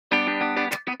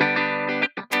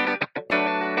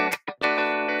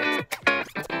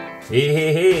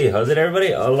Hey, how's it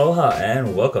everybody? Aloha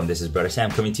and welcome. This is Bruddah Sam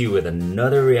coming to you with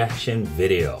another reaction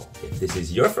video. If this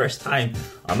is your first time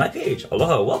on my page,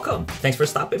 aloha, welcome. Thanks for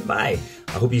stopping by.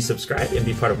 I hope you subscribe and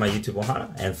be part of my YouTube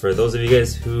ohana. And for those of you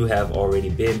guys who have already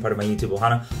been part of my YouTube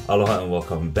ohana, aloha and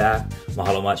welcome back.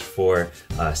 Mahalo much for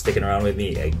sticking around with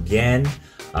me again.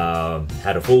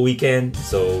 Had a full weekend,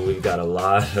 so we've got a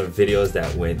lot of videos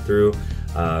that went through.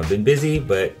 Been busy,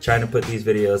 but trying to put these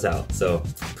videos out. So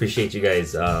appreciate you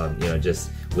guys, just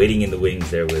waiting in the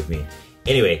wings there with me.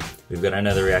 Anyway, we've got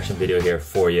another reaction video here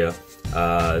for you.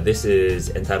 This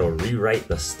is entitled Rewrite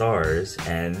the Stars,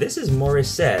 and this is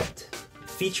Morissette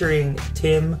featuring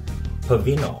Tim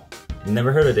Pavino.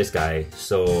 Never heard of this guy,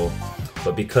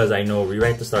 but because I know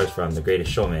Rewrite the Stars from The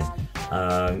Greatest Showman,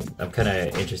 I'm kind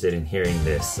of interested in hearing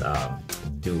this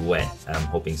duet. I'm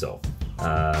hoping so.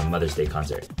 Mother's Day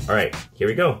concert. All right, here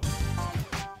we go.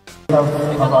 Of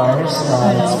ours,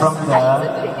 it's from The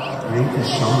Greatest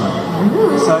Showman.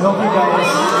 So I hope you guys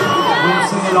will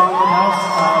sing along with us.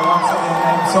 Once again,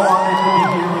 I'm so honored to be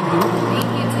here with you. Thank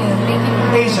you too. Thank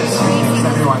you. Asians,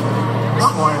 everyone.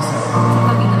 It's Morissette.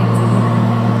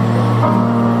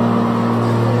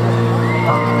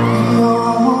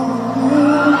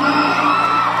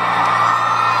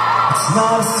 It's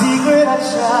not a secret I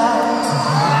tried to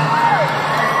hide.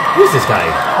 Who's this guy?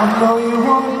 I know you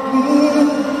want me,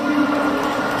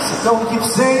 so don't keep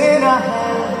saying I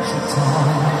had your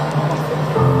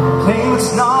time. Playing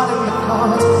what's not in the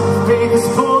cards, faith is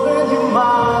pulling you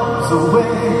miles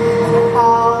away and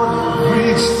out of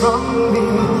reach from me.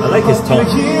 I like his tone.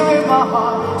 You're here in my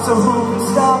heart, so who can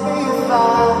stop me if I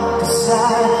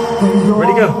decide that you're Where'd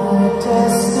he go? my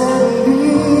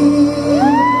destiny?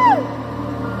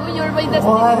 Oh, you're my destiny.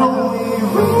 Why don't we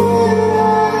rewrite?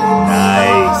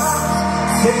 Nice.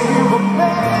 Say you were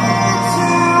made to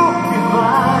be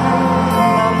mine.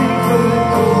 I'll be good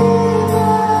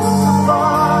as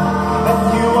far. And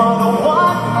you are the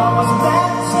one I was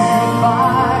meant to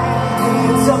find. And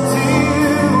it's up to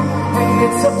you, and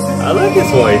it's up to me. I like his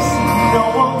voice. No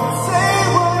one will say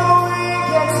when we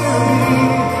get to me.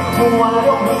 Why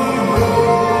don't we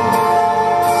rewrite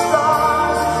the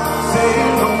stars?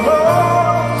 Saying the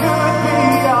world could be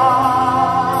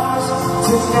ours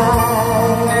tonight.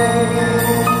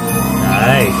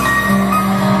 Nice.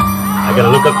 I gotta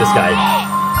look up this guy.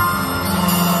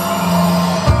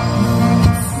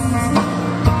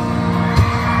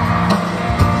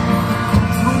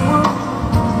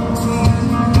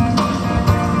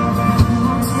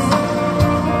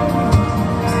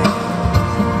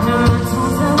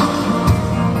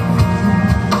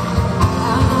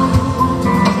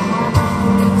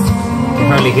 Can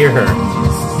hardly hear her.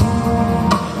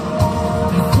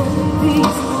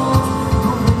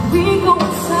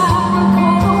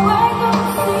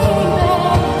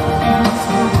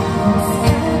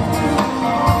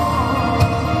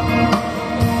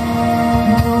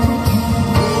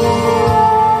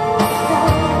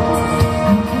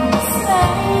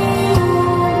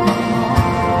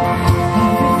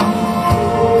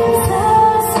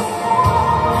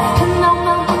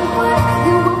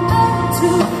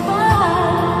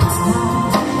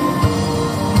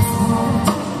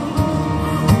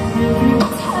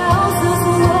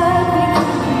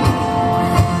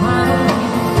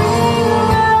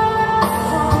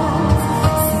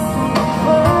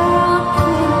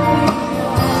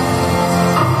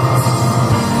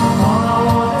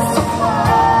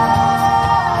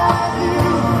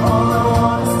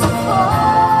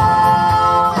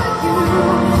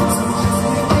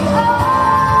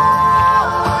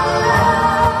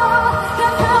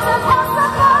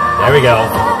 There we go.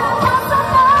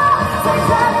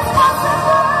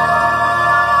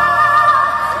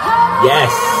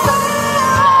 Yes.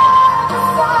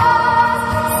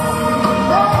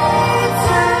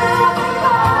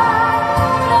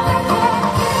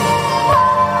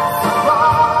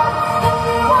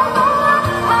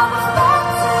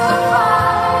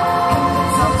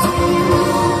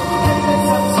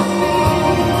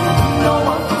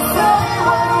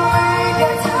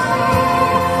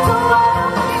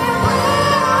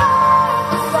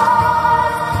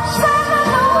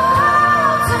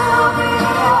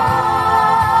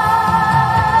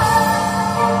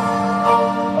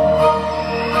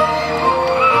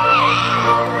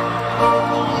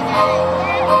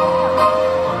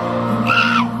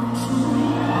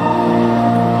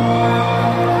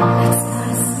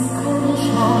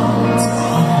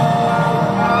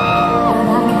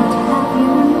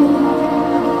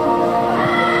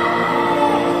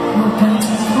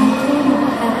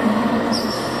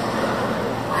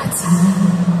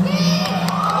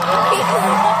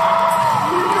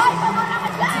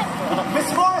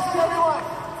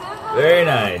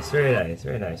 very nice,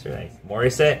 very nice, very nice.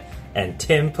 Morissette and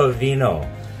Tim Pavino.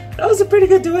 That was a pretty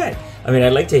good duet. I mean,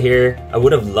 I'd like to hear, I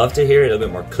would have loved to hear it a little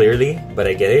bit more clearly, but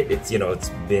I get it. It's, you know, it's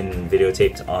been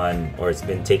videotaped on, or it's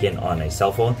been taken on a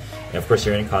cell phone. And of course,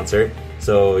 you're in concert.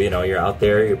 So, you know, you're out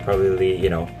there, you're probably, you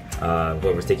know,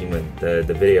 whoever's taking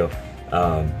the video,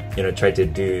 you know, tried to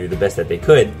do the best that they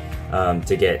could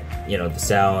to get, you know, the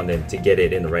sound and to get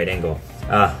it in the right angle.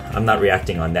 I'm not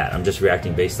reacting on that. I'm just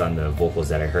reacting based on the vocals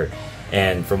that I heard.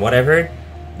 And from what I've heard,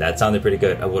 that sounded pretty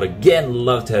good. I would again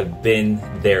love to have been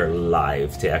there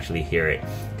live to actually hear it,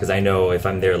 because I know if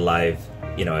I'm there live,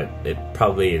 you know, it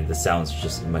probably, the sound's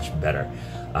just much better.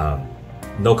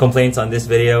 No complaints on this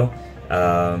video.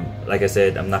 Like I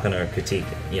said, I'm not gonna critique,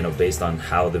 you know, based on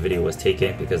how the video was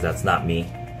taken, because that's not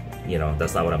me. You know,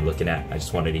 that's not what I'm looking at. I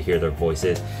just wanted to hear their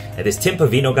voices. And this Tim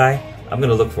Pavino guy, I'm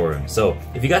gonna look for him. So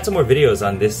if you got some more videos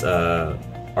on this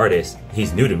artist,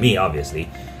 he's new to me, obviously.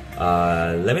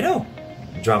 Let me know.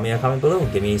 Drop me a comment below.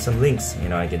 Give me some links. You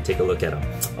know, I can take a look at them.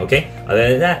 Okay. Other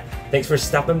than that, thanks for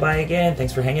stopping by again.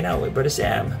 Thanks for hanging out with Bruddah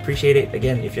Sam. Appreciate it.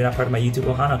 Again, if you're not part of my YouTube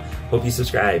ohana, hope you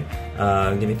subscribe.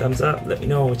 Give me a thumbs up. Let me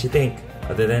know what you think.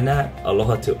 Other than that,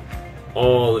 aloha to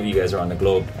all of you guys around the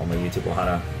globe on my YouTube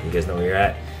ohana. You guys know where you're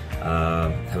at.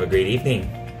 Have a great evening.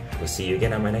 We'll see you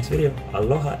again on my next video.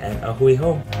 Aloha and ahui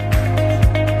ho.